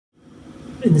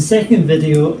In the second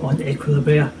video on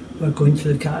equilibria, we're going to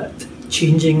look at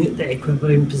changing the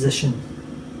equilibrium position.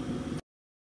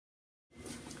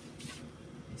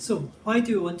 So, why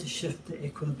do we want to shift the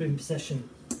equilibrium position?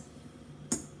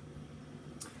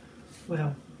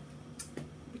 Well,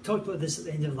 we talked about this at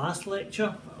the end of last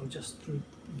lecture, but I'll just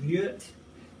review it.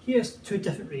 Here's two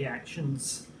different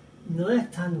reactions. In the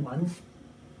left-hand one,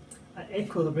 at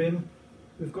equilibrium,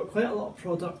 we've got quite a lot of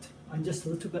product and just a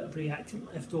little bit of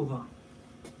reactant left over.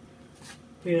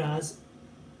 Whereas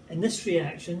in this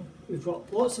reaction, we've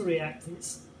got lots of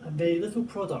reactants and very little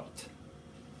product.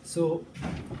 So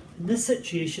in this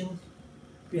situation,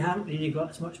 we haven't really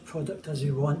got as much product as we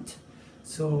want.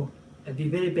 So it'd be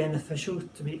very beneficial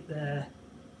to make the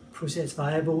process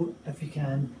viable if we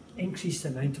can increase the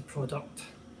amount of product.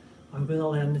 I'm going to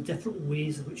learn the different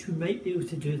ways in which we might be able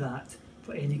to do that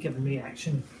for any given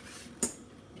reaction.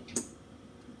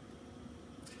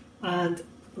 And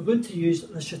we're going to use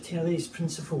Neutralization's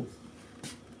principle.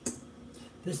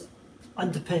 This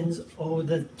underpins all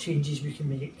the changes we can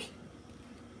make.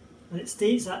 And it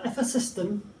states that if a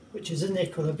system which is in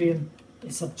equilibrium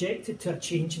is subjected to a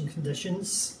change in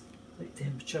conditions, like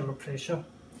temperature or pressure,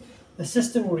 the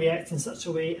system will react in such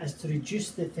a way as to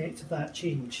reduce the effect of that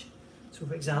change. So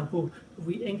for example, if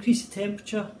we increase the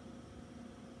temperature,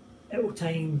 it will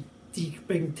bring the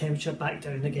temperature back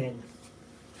down again.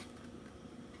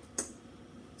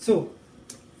 So,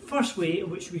 first way in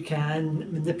which we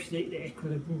can manipulate the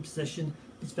equilibrium position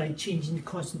is by changing the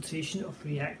concentration of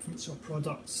reactants or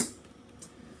products.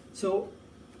 So,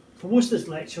 for most of this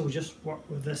lecture we'll just work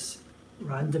with this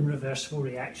random reversible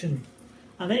reaction.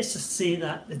 And let's just say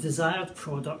that the desired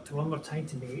product, the one we're trying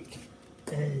to make,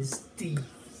 is D.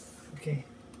 Okay.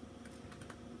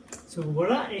 So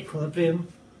we're at equilibrium,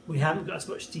 we haven't got as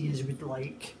much D as we'd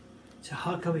like. So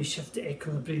how can we shift the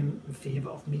equilibrium in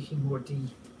favour of making more D?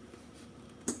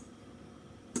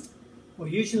 We're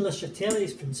using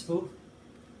Neutralization's principle,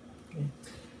 okay,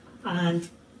 and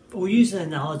we'll use an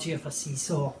analogy of a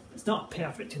seesaw. It's not a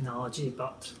perfect analogy,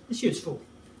 but it's useful.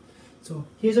 So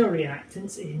here's our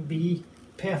reactants A and B,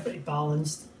 perfectly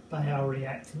balanced by our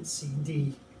reactants C and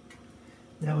D.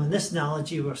 Now in this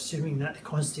analogy we're assuming that the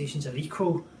concentrations are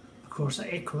equal. Of course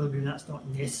at equilibrium that's not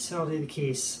necessarily the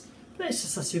case, but let's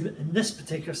just assume that in this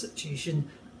particular situation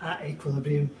at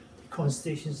equilibrium the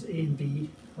concentrations A and B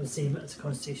are the same as the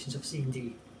concentrations of C and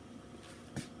D.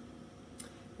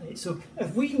 Right, so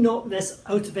if we knock this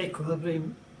out of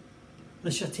equilibrium,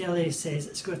 Neutralization says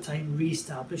it's going to try and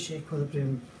re-establish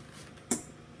equilibrium.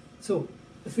 So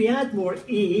if we add more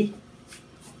A, the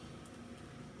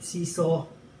seesaw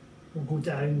will go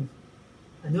down.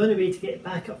 And the only way to get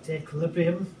back up to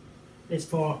equilibrium is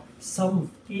for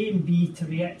some A and B to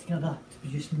react together to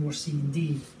produce more C and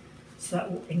D. So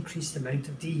that will increase the amount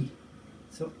of D.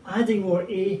 So adding more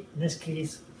A, in this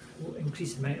case, will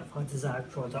increase the amount of our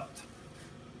desired product.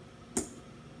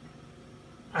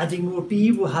 Adding more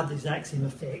B will have the exact same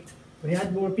effect. When we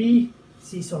add more B,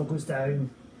 seesaw goes down.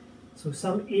 So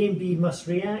some A and B must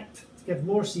react to give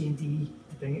more C and D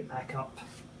to bring it back up.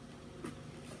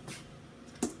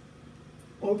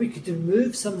 Or we could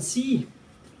remove some C.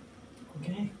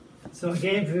 Okay, so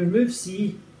again, if we remove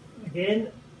C,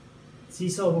 again,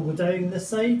 seesaw will go down this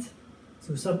side.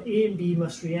 So some A and B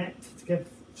must react to give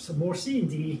some more C and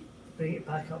D to bring it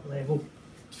back up level.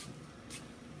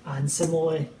 And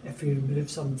similarly, if we remove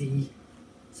some D,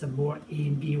 some more A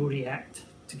and B will react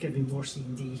to giving more C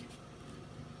and D.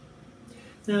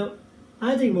 Now,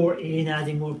 adding more A and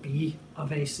adding more B are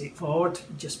very straightforward.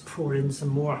 You just pour in some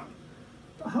more.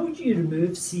 But how do you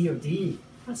remove C or D?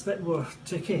 That's a bit more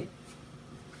tricky.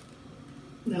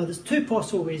 Now, there's two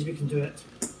possible ways we can do it.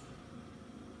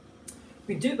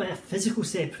 We can do it by a physical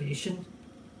separation.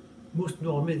 Most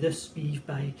normally this would be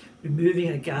by removing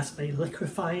a gas by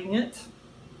liquefying it.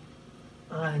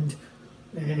 And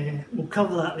we'll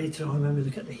cover that later on when we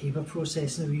look at the Haber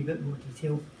process in a wee bit more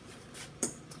detail.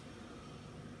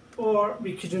 Or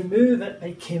we could remove it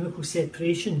by chemical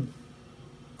separation.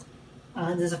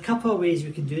 And there's a couple of ways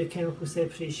we can do a chemical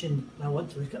separation, and I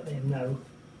want to look at them now.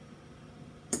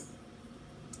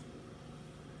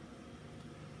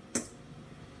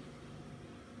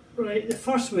 Right, the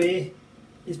first way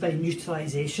is by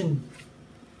neutralization.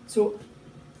 So,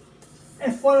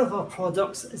 if one of our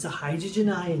products is a hydrogen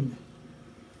ion,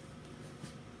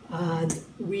 and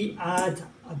we add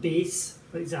a base,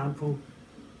 for example,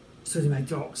 sodium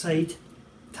hydroxide,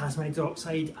 potassium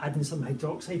hydroxide, adding some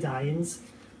hydroxide ions,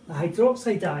 the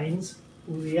hydroxide ions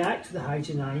will react with the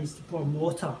hydrogen ions to form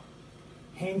water,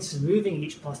 hence removing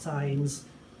H plus ions,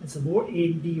 and some more A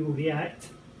and B will react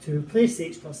to replace the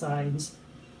H plus ions,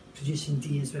 producing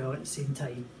D as well at the same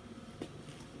time.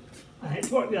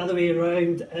 It's worked the other way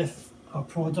around. If our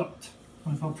product,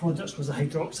 one of our products was a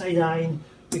hydroxide ion,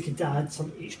 we could add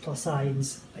some H+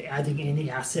 ions by adding any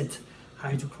acid,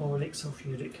 hydrochloric,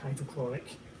 sulfuric, hydrochloric.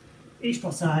 H+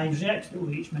 ions react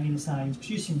with OH- ions,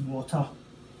 producing water,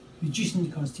 reducing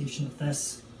the concentration of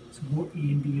this, so more A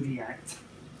and B react.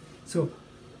 So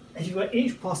if you've got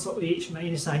H+ or OH-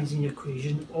 ions in your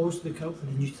equation, always look out for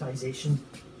the neutralization.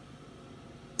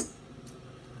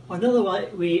 Another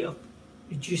way of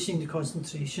reducing the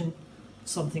concentration of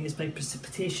something is by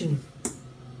precipitation.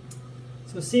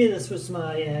 So say this was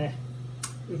my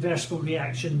reversible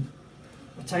reaction.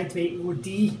 We're trying to make more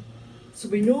D. So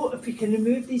we know if we can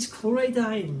remove these chloride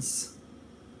ions,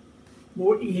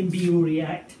 more A and B will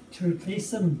react to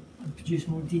replace them and produce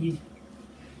more D.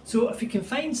 So if we can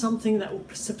find something that will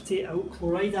precipitate out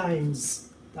chloride ions,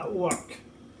 that will work.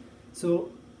 So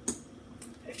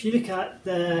if you look at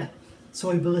the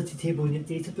solubility table in your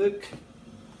data book,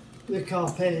 look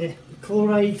up the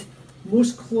chloride.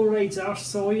 Most chlorides are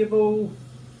soluble.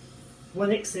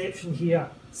 One exception here,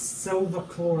 silver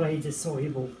chloride is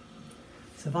soluble.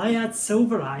 So if I add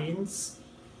silver ions,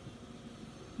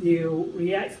 they'll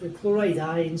react with chloride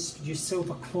ions to produce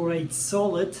silver chloride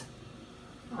solid,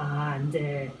 and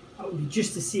it will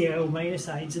reduce the Cl-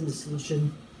 ions in the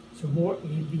solution, so more A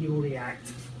and B will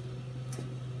react.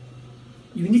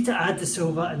 You need to add the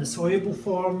silver in the soluble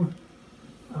form,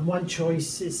 and one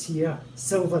choice is here,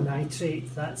 silver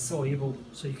nitrate, that's soluble,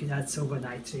 so you can add silver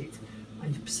nitrate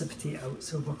and you precipitate out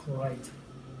silver chloride.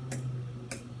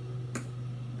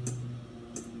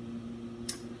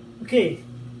 Okay,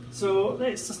 so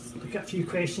let's just look at a few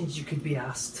questions you could be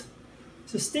asked.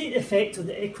 So state the effect on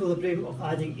the equilibrium of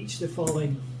adding each of the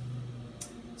following.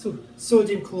 So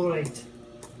sodium chloride.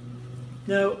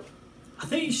 Now, I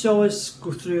think you should always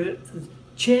go through it and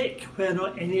check whether or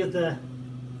not any of the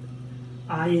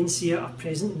ions here are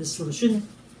present in the solution.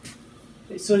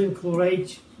 With sodium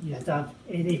chloride, you have to have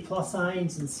Na+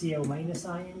 ions and Cl-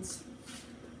 ions.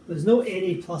 There's no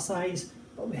Na+ ions,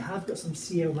 but we have got some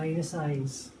Cl-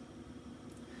 ions.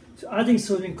 So adding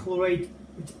sodium chloride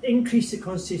would increase the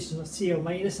concentration of Cl-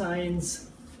 ions,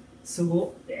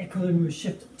 so the equilibrium will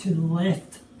shift to the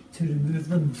left to remove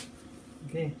them.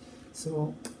 Okay,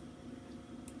 so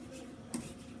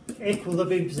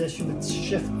equilibrium position would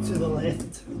shift to the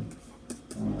left.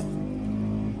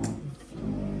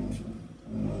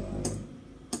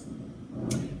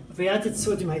 If we added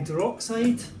sodium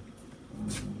hydroxide,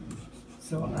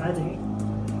 so adding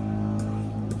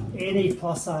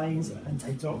Na+ ions and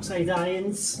hydroxide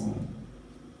ions,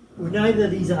 well, neither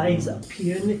of these ions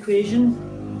appear in the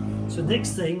equation. So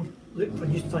next thing, look for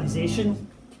neutralization.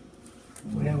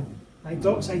 Well,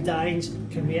 hydroxide ions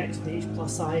can react with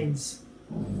H+ ions,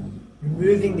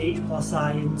 removing the H+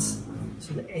 ions,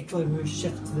 so the equilibrium will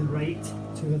shift to the right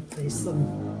to replace them.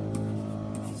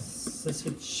 So this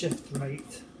would shift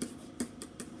right.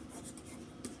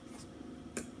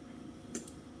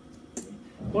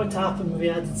 What happened when we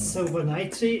added silver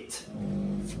nitrate?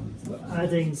 So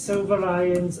adding silver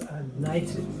ions and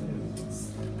nitrate.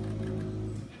 So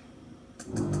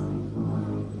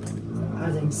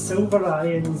adding silver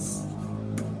ions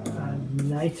and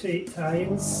nitrate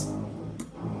ions.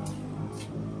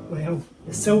 Well,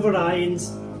 the silver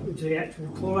ions would react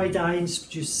with chloride ions to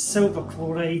produce silver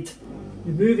chloride,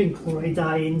 removing chloride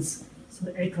ions, so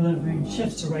the equilibrium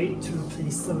shifts right to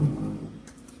replace them.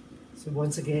 So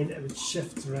once again, it would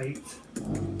shift right.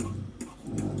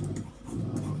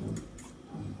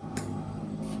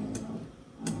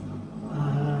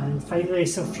 And finally,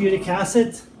 sulfuric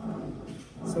acid.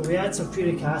 So we add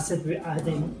sulfuric acid, we're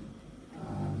adding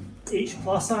H+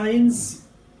 ions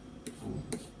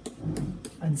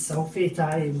and sulfate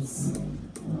ions.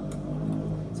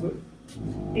 So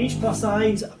H+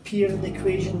 ions appear in the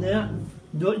equation there,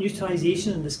 not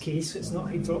neutralization in this case, it's not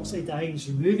hydroxide ions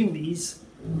removing these.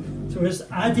 So we're just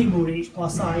adding more H+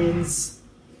 ions,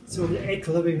 so the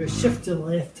equilibrium will shift to the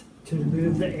left to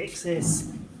remove the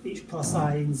excess H+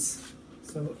 ions.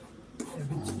 So it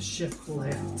would shift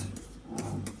left.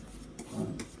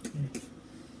 Okay.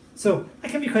 So it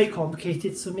can be quite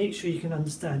complicated, so make sure you can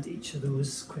understand each of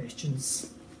those questions.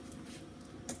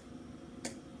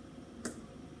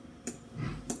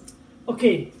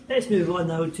 Okay, let's move on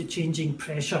now to changing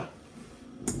pressure.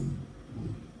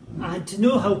 And to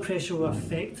know how pressure will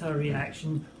affect our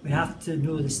reaction, we have to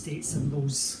know the state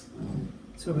symbols.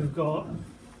 So we've got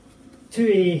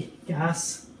 2A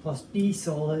gas plus B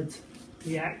solid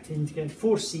reacting to get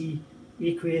 4C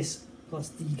aqueous plus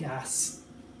D gas.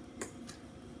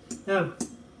 Now,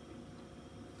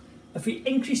 if we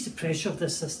increase the pressure of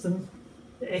this system,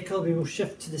 the equilibrium will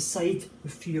shift to the side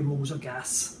with fewer moles of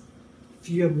gas.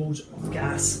 fewer moles of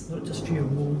gas, not just fewer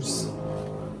moles.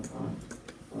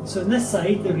 So on this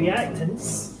side, the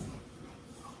reactants,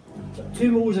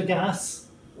 2 moles of gas,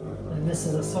 and this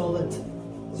is a solid,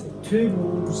 so 2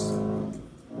 moles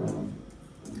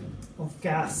of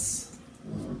gas.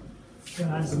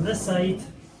 Whereas on this side,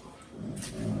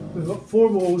 we've got 4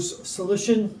 moles of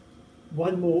solution,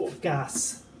 1 mole of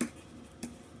gas.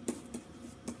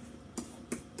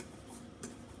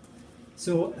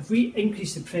 So if we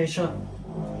increase the pressure,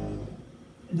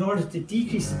 in order to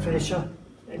decrease the pressure,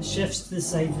 it shifts to the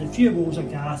side of the fewer moles of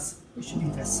gas, which would be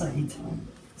this side.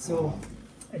 So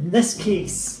in this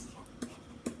case,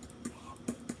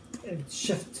 it would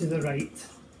shift to the right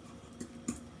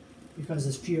because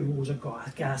there's fewer moles of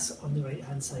gas on the right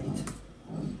hand side.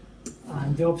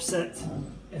 And the opposite,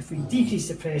 if we decrease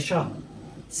the pressure,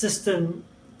 the system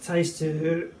tries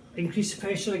to increase the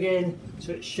pressure again,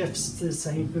 so it shifts to the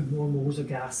side with more moles of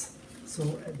gas. So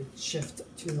it would shift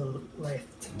to the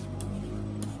left.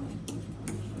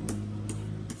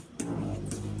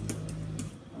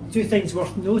 Two things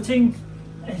worth noting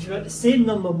is you've got the same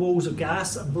number of moles of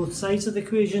gas on both sides of the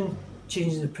equation.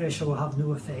 Changing the pressure will have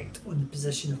no effect on the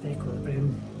position of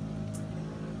equilibrium.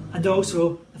 And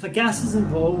also, if a gas is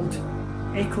involved,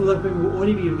 equilibrium will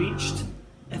only be reached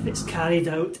if it's carried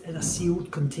out in a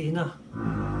sealed container.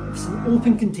 If it's an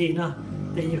open container,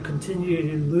 then you're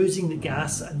continually losing the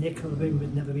gas and equilibrium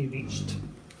would never be reached.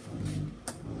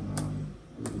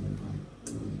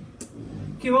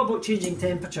 Okay, what about changing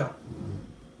temperature?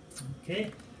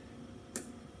 Okay,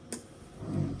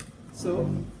 so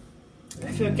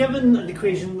if you're given an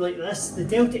equation like this, the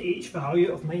delta H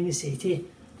value of -80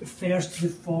 refers to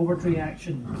the forward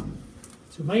reaction.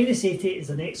 So -80 is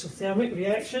an exothermic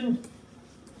reaction,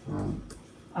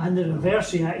 and the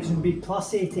reverse reaction would be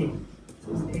 +80,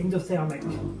 so it's endothermic,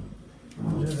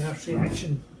 the reverse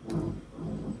reaction.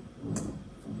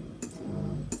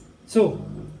 So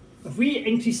if we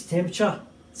increase the temperature,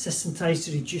 the system tries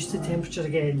to reduce the temperature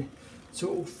again. So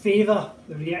it will favour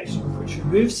the reaction which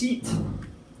removes heat,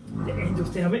 the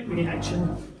endothermic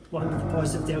reaction, one with the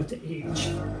positive delta H.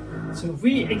 So if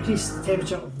we increase the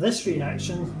temperature of this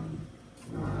reaction,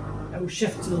 it will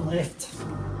shift to the left.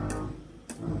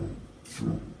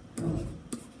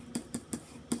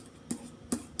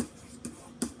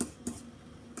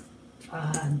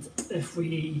 And if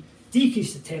we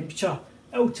decrease the temperature,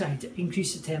 it will try to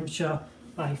increase the temperature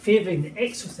by favouring the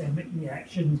exothermic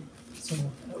reaction, so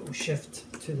it will shift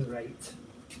to the right.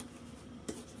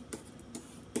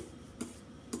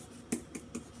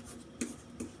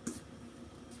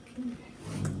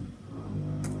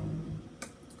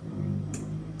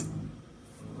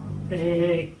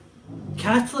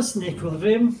 Catalyst and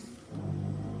equilibrium.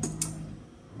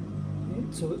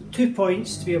 So 2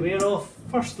 points to be aware of.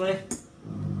 Firstly,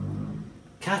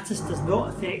 catalyst does not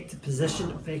affect the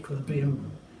position of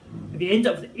equilibrium. If you end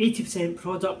up with 80%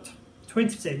 product,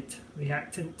 20%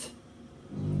 reactant,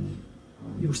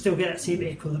 you'll still get that same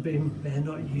equilibrium whether or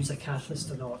not you use a catalyst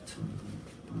or not.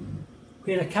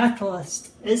 Where a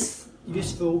catalyst is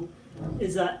useful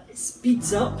is that it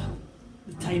speeds up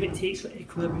the time it takes for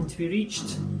equilibrium to be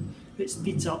reached. It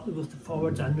speeds up both the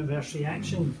forward and reverse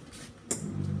reaction.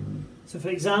 So for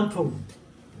example,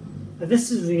 if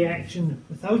this is a reaction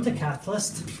without a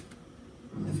catalyst,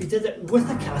 if we did it with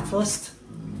a catalyst,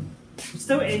 we'd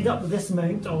still end up with this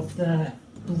amount of the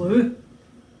blue,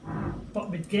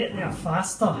 but we'd get there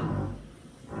faster.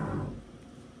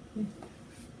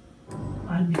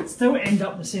 And we'd still end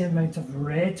up with the same amount of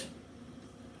red,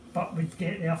 but we'd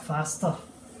get there faster.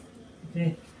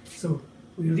 Okay, so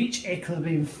we reach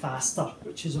equilibrium faster,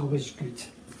 which is always good.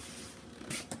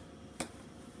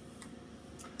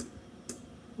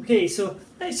 Okay, so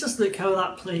let's just look how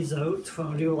that plays out for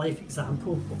a real life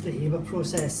example of the Haber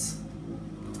process.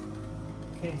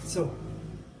 Okay, so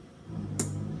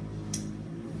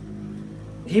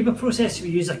the Haber process, we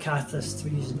use a catalyst,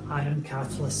 we use an ion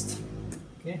catalyst.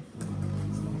 Okay,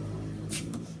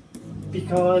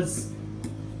 because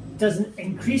it doesn't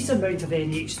increase the amount of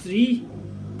NH3,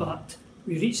 but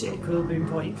we reach the equilibrium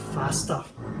point faster,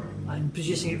 and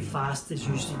producing it fast is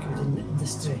usually good in the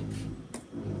industry.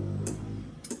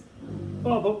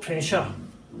 What about pressure?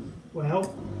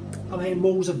 Well, how many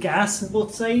moles of gas on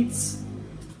both sides?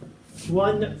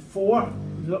 1, 4.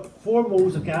 We've got 4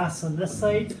 moles of gas on this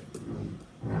side.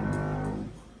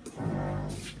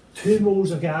 2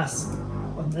 moles of gas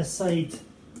on this side.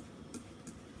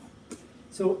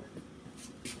 So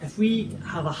if we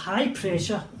have a high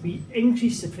pressure, if we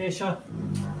increase the pressure,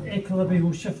 the equilibrium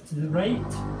will shift to the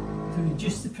right to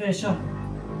reduce the pressure,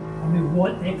 and we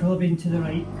want the equilibrium to the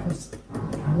right because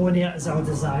ammonia is our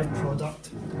desired product.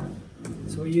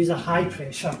 So we use a high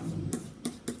pressure.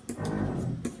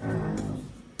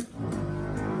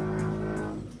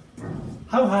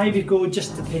 How high we go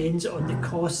just depends on the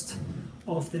cost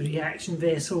of the reaction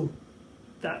vessel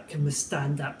that can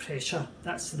withstand that pressure.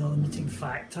 That's the limiting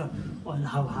factor on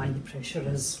how high the pressure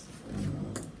is.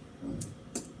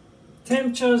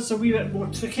 Temperature's a wee bit more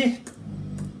tricky.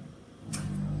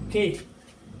 Okay,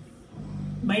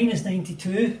 minus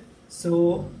 92,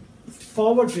 so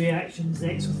forward reaction is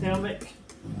exothermic,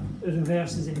 the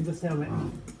reverse is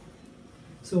endothermic.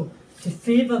 So to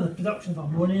favour the production of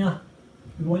ammonia,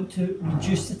 we want to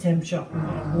reduce the temperature, we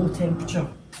want a low temperature.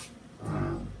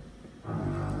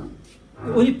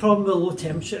 The only problem with low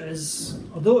temperature is,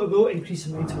 although it will increase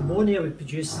the amount of ammonia we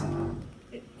produce,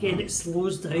 again it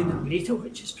slows down the rate at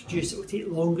which it's produced. It will take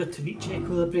longer to reach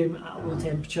equilibrium at a low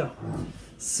temperature.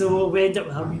 So we end up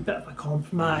with a wee bit of a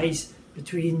compromise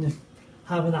between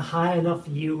having a high enough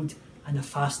yield and a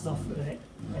fast enough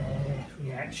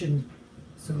reaction.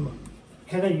 So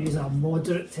kind of use a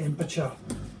moderate temperature.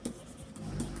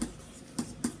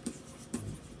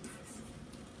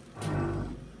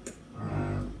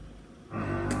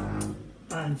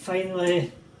 And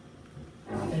finally,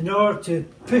 in order to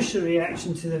push the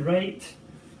reaction to the right,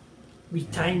 we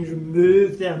try and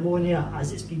remove the ammonia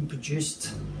as it's being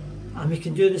produced. And we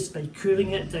can do this by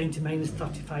cooling it down to minus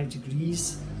 35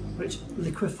 degrees, which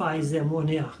liquefies the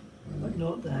ammonia, but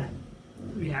not the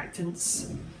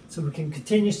reactants. So we can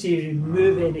continuously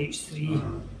remove NH3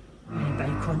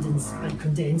 by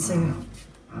condensing,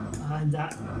 and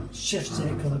that shifts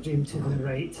the equilibrium to the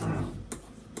right.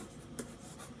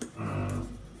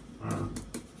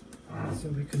 So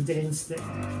we condense the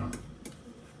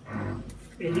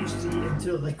NH3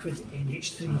 into a liquid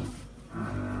NH3.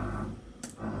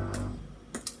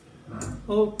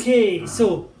 Okay,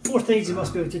 so 4 things you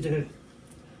must be able to do.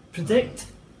 Predict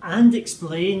and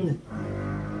explain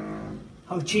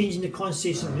how changing the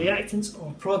concentration of reactants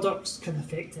or products can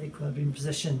affect the equilibrium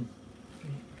position.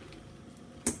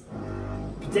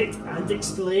 Predict and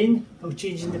explain how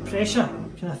changing the pressure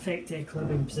can affect the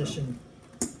equilibrium position.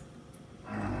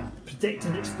 Predict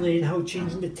and explain how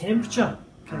changing the temperature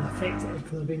can affect the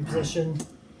equilibrium position.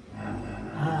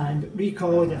 And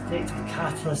recall the effect of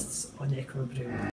catalysts on equilibrium.